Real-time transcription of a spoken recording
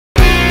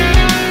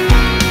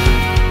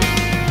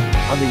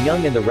The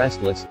Young and the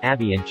Restless,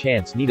 Abby and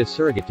Chance need a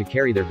surrogate to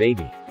carry their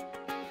baby.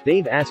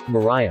 They've asked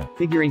Mariah,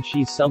 figuring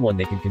she's someone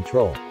they can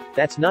control.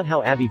 That's not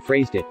how Abby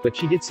phrased it, but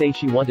she did say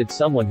she wanted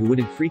someone who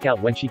wouldn't freak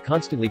out when she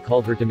constantly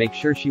called her to make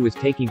sure she was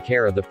taking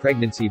care of the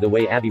pregnancy the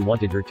way Abby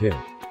wanted her to.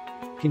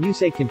 Can you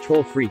say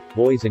control freak,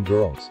 boys and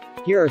girls?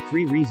 Here are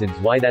 3 reasons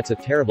why that's a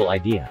terrible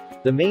idea.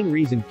 The main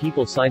reason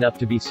people sign up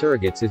to be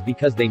surrogates is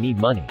because they need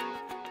money.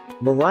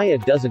 Mariah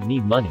doesn't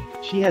need money.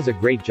 She has a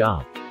great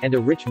job. And a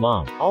rich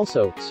mom.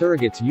 Also,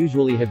 surrogates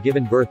usually have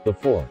given birth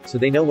before, so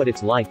they know what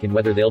it's like and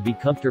whether they'll be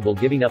comfortable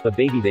giving up a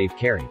baby they've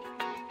carried.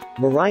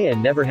 Mariah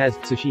never has,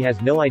 so she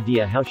has no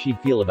idea how she'd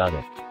feel about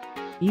it.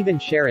 Even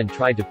Sharon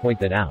tried to point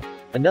that out.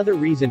 Another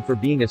reason for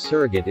being a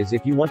surrogate is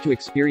if you want to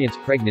experience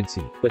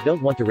pregnancy, but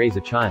don't want to raise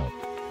a child.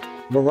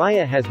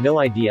 Mariah has no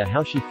idea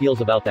how she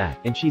feels about that,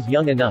 and she's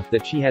young enough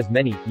that she has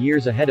many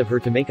years ahead of her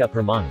to make up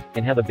her mind,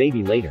 and have a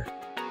baby later.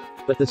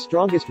 But the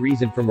strongest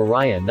reason for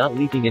Mariah not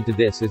leaping into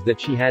this is that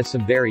she has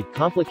some very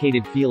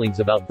complicated feelings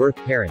about birth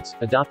parents,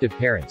 adoptive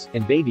parents,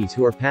 and babies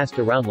who are passed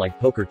around like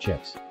poker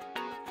chips.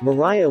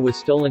 Mariah was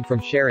stolen from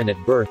Sharon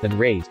at birth and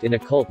raised in a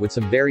cult with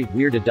some very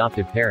weird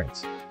adoptive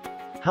parents.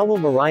 How will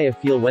Mariah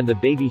feel when the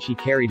baby she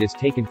carried is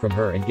taken from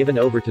her and given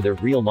over to the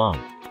real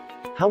mom?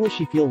 How will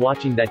she feel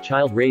watching that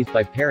child raised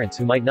by parents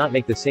who might not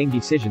make the same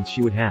decisions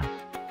she would have?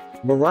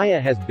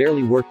 Mariah has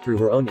barely worked through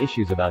her own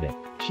issues about it.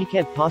 She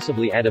can't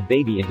possibly add a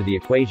baby into the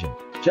equation.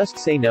 Just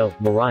say no,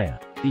 Mariah.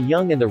 The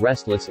Young and the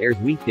Restless airs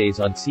weekdays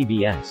on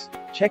CBS.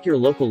 Check your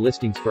local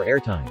listings for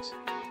airtimes.